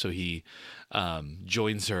her. And so he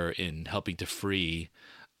joins her in helping to free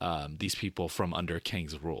these people from under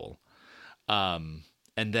Kang's rule.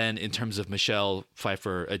 And then in terms of Michelle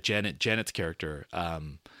Pfeiffer, Janet's character,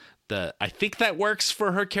 I think that works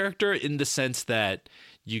for her character in the sense that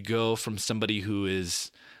you go from somebody who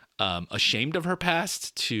is ashamed of her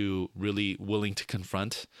past to really willing to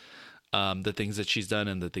confront the things that she's done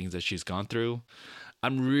and the things that she's gone through.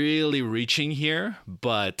 I'm really reaching here,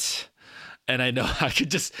 and I know I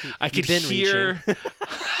could hear.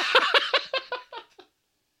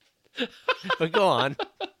 But go on.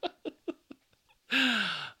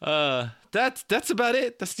 That's about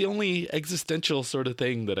it. That's the only existential sort of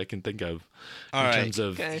thing that I can think of. All in right. terms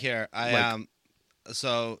of Here,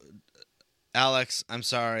 so Alex, I'm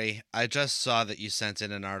sorry. I just saw that you sent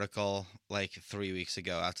in an article like 3 weeks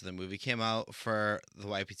ago after the movie came out for the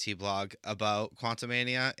YPT blog about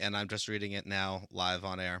Quantumania, and I'm just reading it now live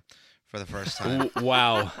on air for the first time.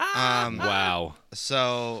 Wow. Wow.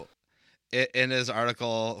 So in his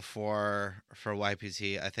article for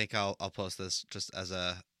YPT, I think I'll post this just as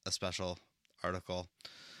a special article.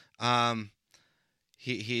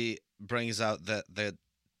 He brings out the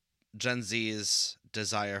Gen Z's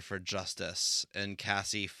desire for justice and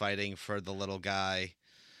Cassie fighting for the little guy,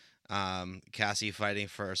 Cassie fighting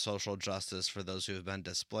for social justice for those who have been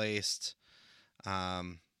displaced.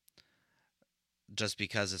 Just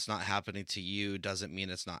because it's not happening to you doesn't mean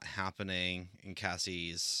it's not happening. And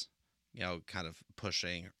Cassie's, kind of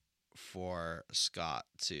pushing for Scott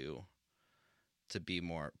to be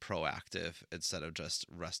more proactive instead of just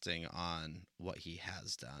resting on what he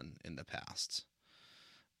has done in the past.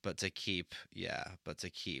 But to keep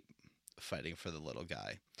fighting for the little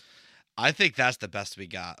guy. I think that's the best we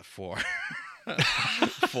got for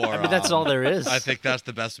that's all there is. I think that's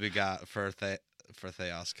the best we got for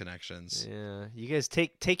Theos Connections. Yeah, you guys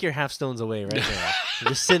take your half stones away right there.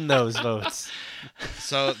 Rescind those votes.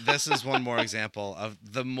 So this is one more example of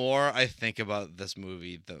the more I think about this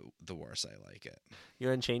movie, the worse I like it. You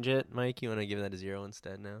want to change it, Mike? You want to give that a 0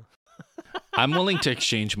 instead now? I'm willing to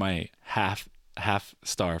exchange my half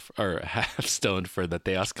star or half stone for the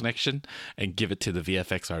Theos Connection and give it to the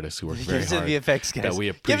VFX artists who work very hard. Give it to the VFX guys. That we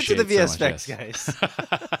appreciate. Give it to the so VFX much, guys.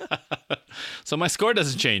 So my score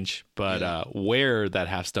doesn't change, but where that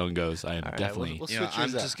half stone goes, I am definitely. We'll I'm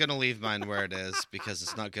just gonna leave mine where it is because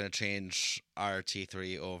it's not gonna change our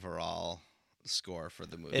T3 overall score for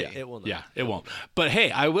the movie. It will not. Yeah, it won't. But hey,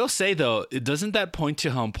 I will say though, doesn't that point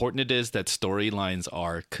to how important it is that storylines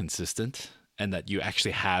are consistent and that you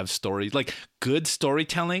actually have stories? Like, good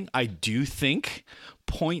storytelling, I do think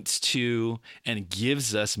points to and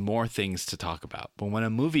gives us more things to talk about. But when a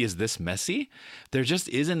movie is this messy, there just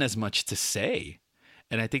isn't as much to say.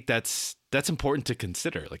 And I think that's important to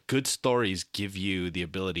consider. Like, good stories give you the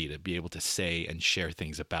ability to be able to say and share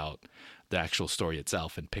things about the actual story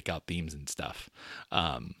itself and pick out themes and stuff.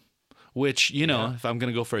 Which, if I'm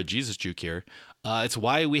going to go for a Jesus juke here, it's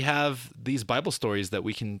why we have these Bible stories that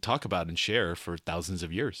we can talk about and share for thousands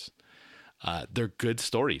of years. They're good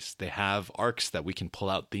stories. They have arcs that we can pull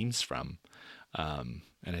out themes from. And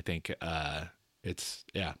I think It's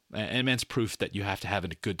Ant-Man's proof that you have to have a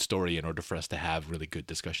good story in order for us to have really good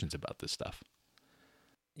discussions about this stuff.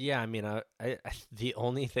 Yeah, I mean, the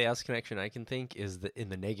only Theos connection I can think is in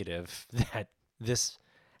the negative that this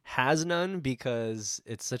has none because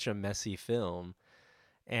it's such a messy film,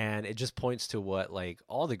 and it just points to what like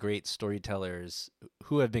all the great storytellers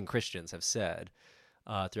who have been Christians have said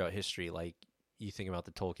throughout history. Like you think about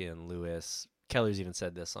the Tolkien, Lewis, Keller's even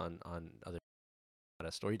said this on other not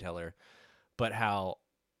a storyteller, but how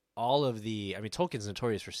all of Tolkien's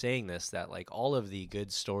notorious for saying this, that like all of the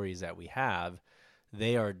good stories that we have,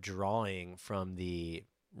 they are drawing from the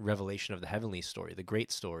revelation of the heavenly story, the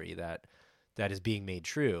great story that is being made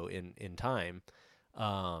true in time.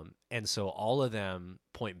 And so all of them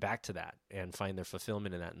point back to that and find their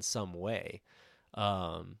fulfillment in that in some way.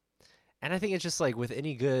 And I think it's just like with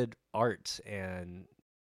any good art and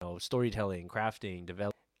storytelling, crafting,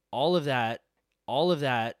 development, all of that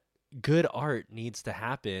good art needs to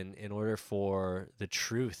happen in order for the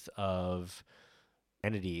truth of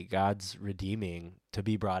humanity, God's redeeming, to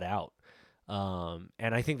be brought out. And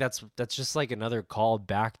I think that's just like another call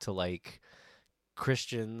back to like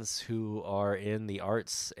Christians who are in the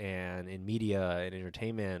arts and in media and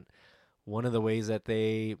entertainment. One of the ways that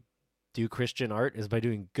they do Christian art is by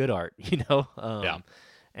doing good art,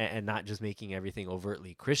 and not just making everything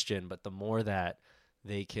overtly Christian, but the more that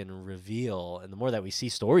they can reveal, and the more that we see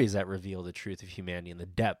stories that reveal the truth of humanity and the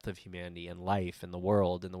depth of humanity and life and the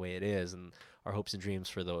world and the way it is and our hopes and dreams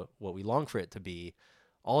for what we long for it to be,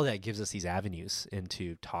 all that gives us these avenues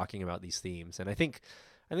into talking about these themes. And I think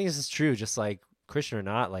this is true, just like Christian or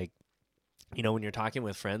not, like, when you're talking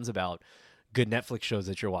with friends about good Netflix shows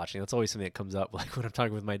that you're watching, that's always something that comes up. Like when I'm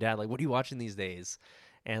talking with my dad, like, what are you watching these days?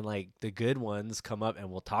 And like the good ones come up and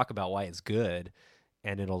we'll talk about why it's good.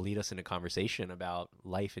 And it'll lead us into conversation about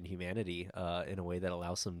life and humanity in a way that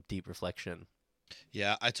allows some deep reflection.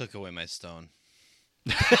 Yeah, I took away my stone.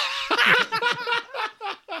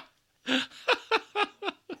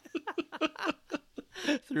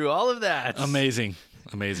 Through all of that. Amazing.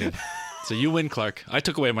 So you win, Clark. I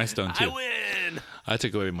took away my stone, too. I win! I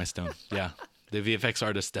took away my stone, yeah. The VFX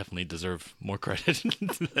artists definitely deserve more credit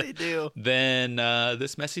They do. than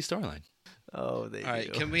this messy storyline. Oh, they do. All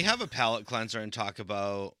right, can we have a palate cleanser and talk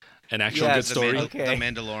about An actual good story? Okay. The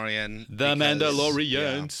Mandalorian? The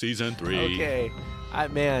Mandalorian, Season 3. Okay.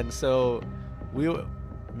 So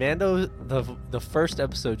Mando, the first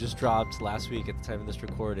episode just dropped last week at the time of this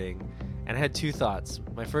recording, and I had two thoughts.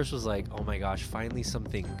 My first was like, oh my gosh, finally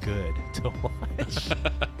something good to watch.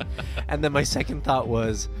 And then my second thought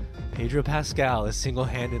was, Pedro Pascal is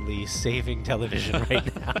single-handedly saving television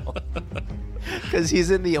right now. Because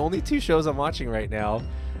he's in the only two shows I'm watching right now,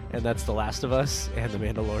 and that's The Last of Us and The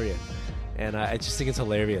Mandalorian. And I just think it's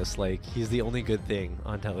hilarious. Like, he's the only good thing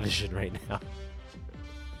on television right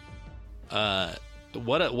now.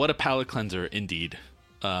 What a palate cleanser, indeed.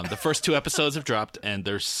 The first two episodes have dropped, and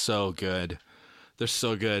they're so good. They're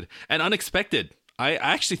so good. And unexpected. I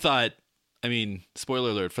actually thought,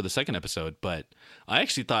 spoiler alert for the second episode, but I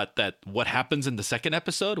actually thought that what happens in the second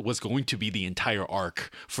episode was going to be the entire arc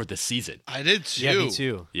for the season. I did too. Yeah, me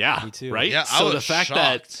too. Yeah, me too. Right? Yeah, I was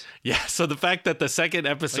shocked. So the fact that the second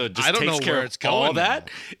episode just I don't takes know care where of it's going all now. that.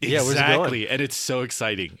 Yeah, where's it exactly. going? And it's so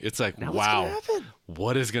exciting. It's like, Now wow. what's gonna happen?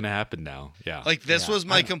 What is going to happen now? Yeah. Like, this Yeah, was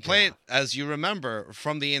my complaint, as you remember,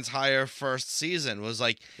 from the entire first season, was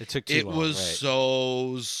like, It took too long, was right.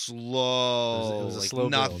 so slow. It was a like, slow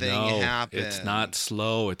build. nothing No, happened. it's not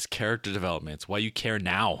slow. It's character development. It's why you care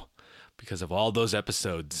now, because of all those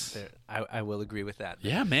episodes. I will agree with that.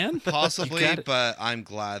 Yeah, man. Possibly, You got it. but I'm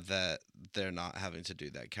glad that they're not having to do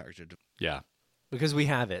that character. Yeah. Because we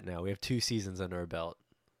have it now. We have 2 seasons under our belt.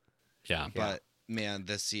 Yeah. But man,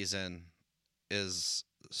 this season is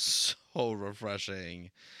so refreshing.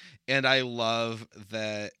 And I love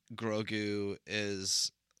that Grogu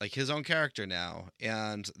is like his own character now,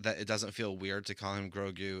 and that it doesn't feel weird to call him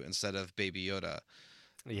Grogu instead of Baby Yoda.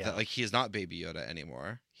 Yeah. That, like, he is not Baby Yoda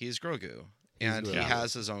anymore. He's Grogu. And he Grogu.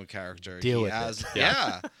 has his own character. Deal he with has, it.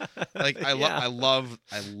 Yeah. Like I Yeah. love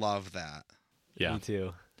that. Yeah. Me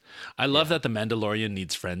too. I love that the Mandalorian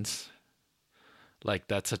needs friends. Like,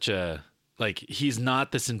 that's such a, like, he's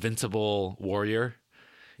not this invincible warrior.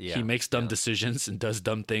 Yeah. He makes dumb decisions and does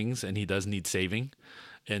dumb things, and he does need saving.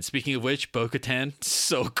 And speaking of which, Bo-Katan,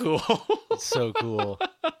 so cool. It's so cool.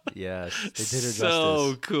 Yes. They did her So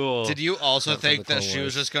justice. cool. Did you also From the think that Clone she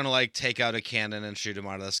was Wars. just gonna like take out a cannon and shoot him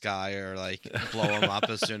out of the sky, or like blow him up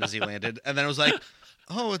as soon as he landed? And then it was like,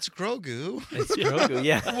 Oh, it's Grogu. It's Grogu,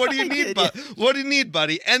 yeah. What do you need, What do you need,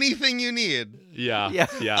 buddy? Anything you need. Yeah.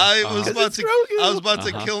 I was about to. Grogu. I was about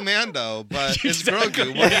to kill Mando, but it's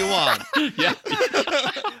Grogu. What do you want? Yeah.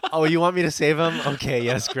 Oh, you want me to save him? Okay,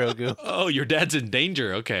 yes, Grogu. Oh, your dad's in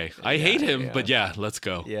danger. Okay. I hate him, but yeah, let's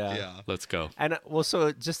go. Yeah. Let's go. And well,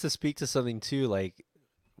 so just to speak to something too, like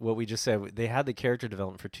what we just said, they had the character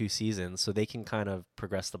development for 2 seasons, so they can kind of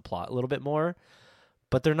progress the plot a little bit more.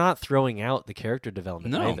 But they're not throwing out the character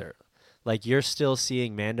development either. Like, you're still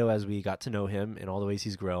seeing Mando as we got to know him in all the ways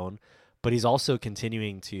he's grown, but he's also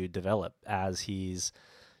continuing to develop as he's,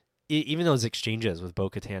 even those exchanges with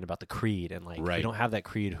Bo-Katan about the creed and, like, we don't have that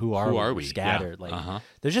creed, who are we? Scattered. Yeah. Like,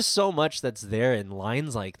 there's just so much that's there in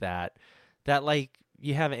lines like that, like,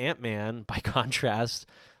 you have Antman, by contrast,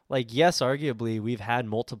 like, yes, arguably, we've had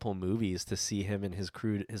multiple movies to see him and his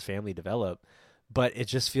crew, his family develop, but it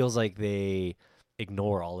just feels like they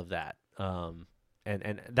ignore all of that.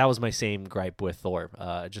 And that was my same gripe with Thor.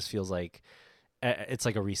 It just feels like it's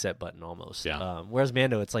like a reset button almost. Yeah. Whereas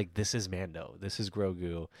Mando, it's like, this is Mando, this is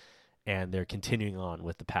Grogu, and they're continuing on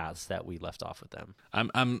with the paths that we left off with them.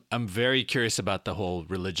 I'm very curious about the whole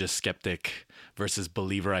religious skeptic versus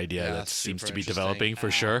believer idea that seems to be developing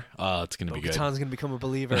for sure. It's gonna be good. Bo-Katan's gonna become a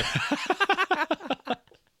believer.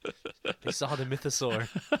 They saw the mythosaur.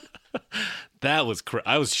 That was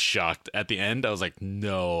I was shocked at the end. I was like,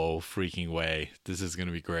 no freaking way. This is going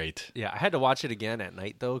to be great. Yeah, I had to watch it again at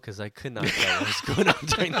night, though, because I could not tell what was going on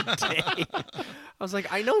during the day. I was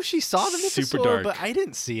like, I know she saw the Super mythosaur, dark. but I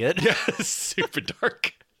didn't see it. Yeah, super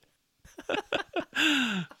dark.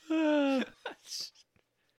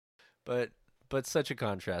 But such a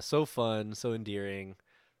contrast. So fun, so endearing,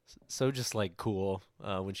 so just, like, cool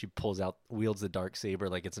when she wields the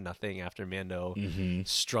Darksaber like it's nothing after Mando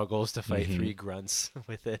struggles to fight 3 grunts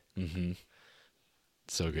with it.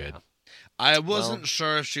 So good. Yeah. I wasn't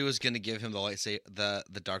sure if she was going to give him the lightsaber, the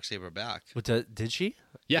Darksaber back. But, did she?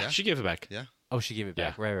 Yeah, she gave it back. Yeah. Oh, she gave it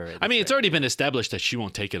back. Yeah. Right. I mean, it's already been established that she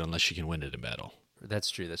won't take it unless she can win it in battle. That's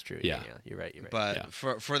true. Yeah. Yeah, you're right. But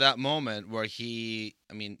for that moment where he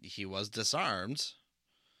was disarmed,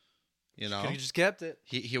 you know, Could've just kept it.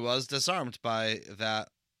 he was disarmed by that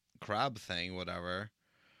crab thing, whatever.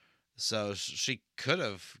 So she could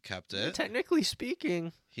have kept it. Technically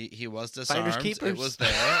speaking, he was disarmed. Finders keepers. It was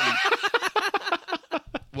there.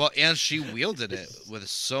 Well, and she wielded it with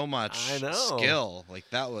so much skill. Like,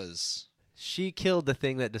 that was. She killed the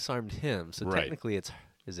thing that disarmed him. So technically,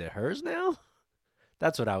 is it hers now?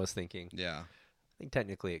 That's what I was thinking. Yeah. I think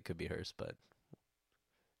technically it could be hers, but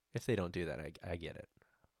if they don't do that, I get it.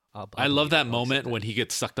 I love that moment when he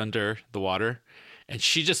gets sucked under the water and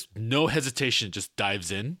she just, no hesitation, just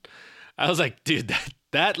dives in. I was like, dude,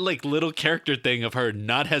 that like little character thing of her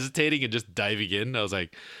not hesitating and just diving in, I was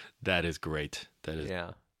like, that is great. That is.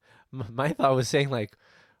 Yeah. My thought was saying, like,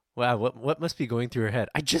 wow, what must be going through her head?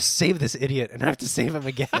 I just saved this idiot and I have to save him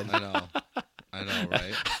again. I know,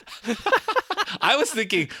 right? I was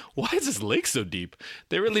thinking, why is this lake so deep?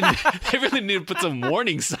 They really need to put some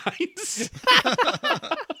warning signs.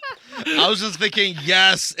 I was just thinking,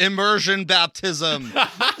 yes, immersion baptism.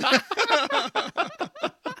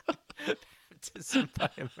 Baptism by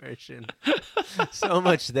immersion. So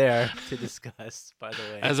much there to discuss, by the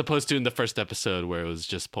way. As opposed to in the first episode where it was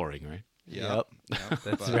just pouring, right? Yep.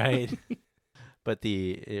 That's right. But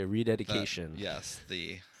the rededication.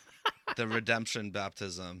 The redemption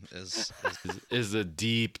baptism is a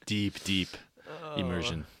deep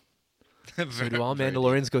immersion. So do all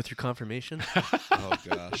Mandalorians go through confirmation? Oh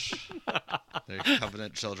gosh, they're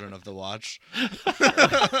covenant children of the Watch.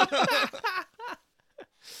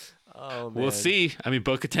 Oh man, we'll see. I mean,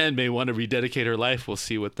 Bo-Katan may want to rededicate her life. We'll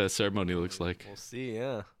see what the ceremony looks like. We'll see.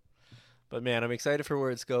 Yeah. But man, I'm excited for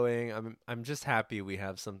where it's going. I'm just happy we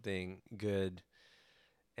have something good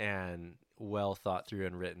and well thought through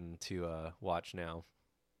and written to watch now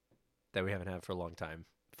that we haven't had for a long time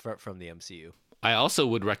from the MCU. I also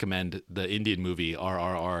would recommend the Indian movie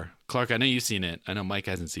RRR. Clark, I know you've seen it. I know Mike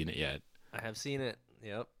hasn't seen it yet. I have seen it.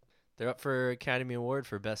 Yep. They're up for Academy Award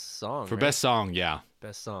for Best Song. Best Song, yeah.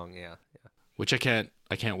 Best Song, yeah. Which I can't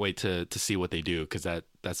wait to see what they do because that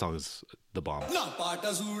song is the bomb.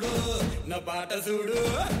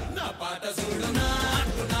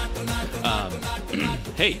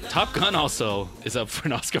 Hey, Top Gun also is up for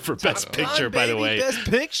an Oscar for Best Picture, by the way. Best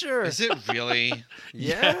Picture. Is it really?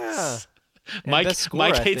 Yeah. Yes. Mike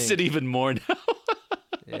hates it even more now.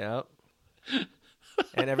 Yep.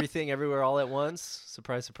 And Everything Everywhere All at Once.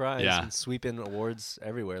 Surprise, surprise. Yeah. And sweeping awards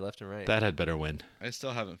everywhere, left and right. That had better win. I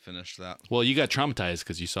still haven't finished that. Well, you got traumatized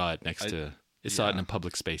because you saw it saw it in a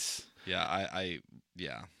public space. Yeah,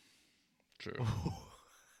 yeah. True.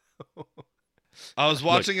 I was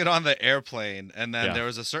watching it on the airplane, and then Yeah. there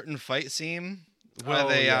was a certain fight scene with Oh,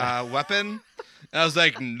 a yeah. weapon, and I was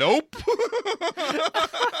like, nope.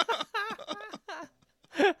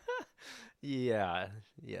 Yeah.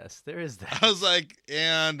 Yes, there is that. I was like,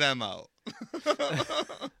 and I'm out.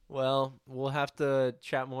 Well, we'll have to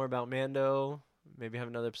chat more about Mando. Maybe have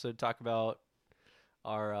another episode to talk about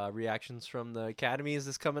our reactions from the academies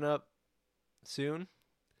that's coming up soon.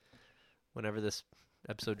 Whenever this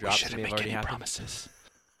episode drops, it may have already happened. promises.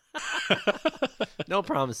 No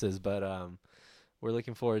promises, but we're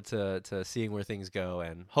looking forward to seeing where things go,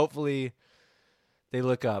 and hopefully they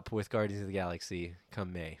look up with Guardians of the Galaxy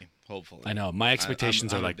come May. Hopefully. I know my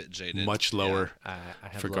expectations I'm are a like bit jaded. much lower I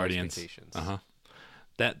have for low Guardians. expectations.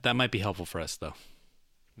 That might be helpful for us though.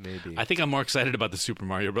 Maybe. I think I'm more excited about the Super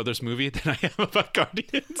Mario Brothers movie than I am about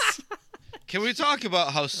Guardians. Can we talk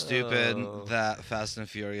about how stupid Oh. that Fast and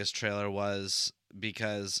Furious trailer was?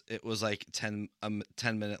 Because it was like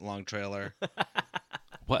 10-minute long trailer.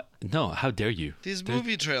 What? No, how dare you? These They're-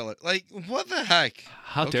 movie trailers, like, what the heck?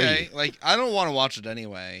 How dare you? Like, I don't want to watch it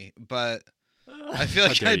anyway, but I feel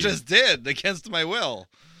like dare I you. just did against my will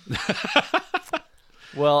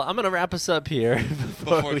Well, I'm gonna wrap us up here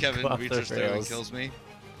before we Kevin go off the reaches through and rails. kills me.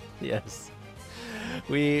 Yes.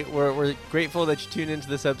 We're grateful that you tuned into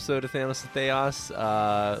this episode of Thanos to Theos.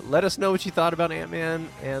 Let us know what you thought about Ant-Man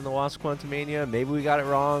and the Wasp Quantumania. Maybe we got it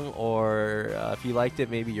wrong, or if you liked it,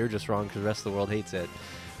 maybe you're just wrong because the rest of the world hates it.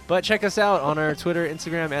 But check us out on our Twitter,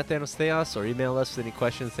 Instagram, at Thanos Theos, or email us with any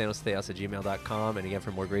questions, thanostheos@gmail.com. And again,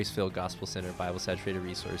 for more grace-filled, gospel-centered, Bible-saturated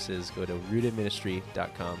resources, go to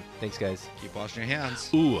rootedministry.com. Thanks, guys. Keep washing your hands.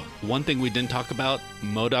 Ooh, one thing we didn't talk about: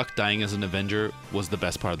 MODOK dying as an Avenger was the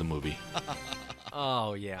best part of the movie.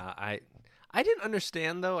 Oh, yeah. I didn't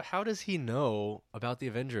understand, though. How does he know about the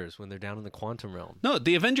Avengers when they're down in the quantum realm? No,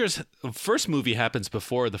 the Avengers first movie happens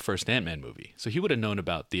before the first Ant-Man movie, so he would have known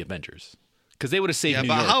about the Avengers because they would have saved Yeah, New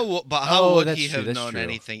but York. how Oh, would that's he true, have that's known true.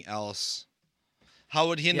 anything else? How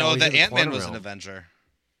would he Yeah, know well, he's that in the Ant-Man quantum was an realm. Avenger?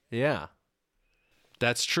 Yeah.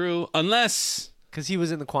 That's true, unless Because he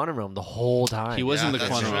was in the quantum realm the whole time. he was Yeah, in the that's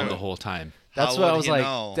quantum realm true. the whole time. That's How what I would was he like,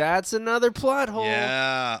 know? that's another plot hole.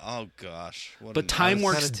 Yeah. Oh gosh. What But an- time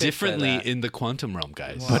was works kinda ticked by differently that. in the quantum realm,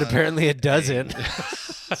 guys. But apparently it doesn't.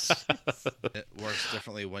 It works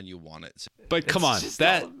differently when you want it to. But come It's on, just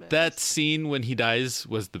all a mess. that scene when he dies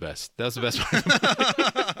was the best. That was the best part.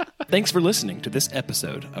 Thanks for listening to this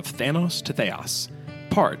episode of Thanos to Theos,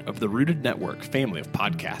 part of the Rooted Network family of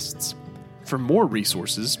podcasts. For more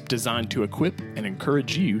resources designed to equip and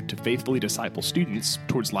encourage you to faithfully disciple students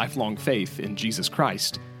towards lifelong faith in Jesus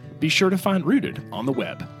Christ, be sure to find Rooted on the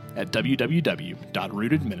web at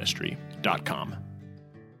www.rootedministry.com.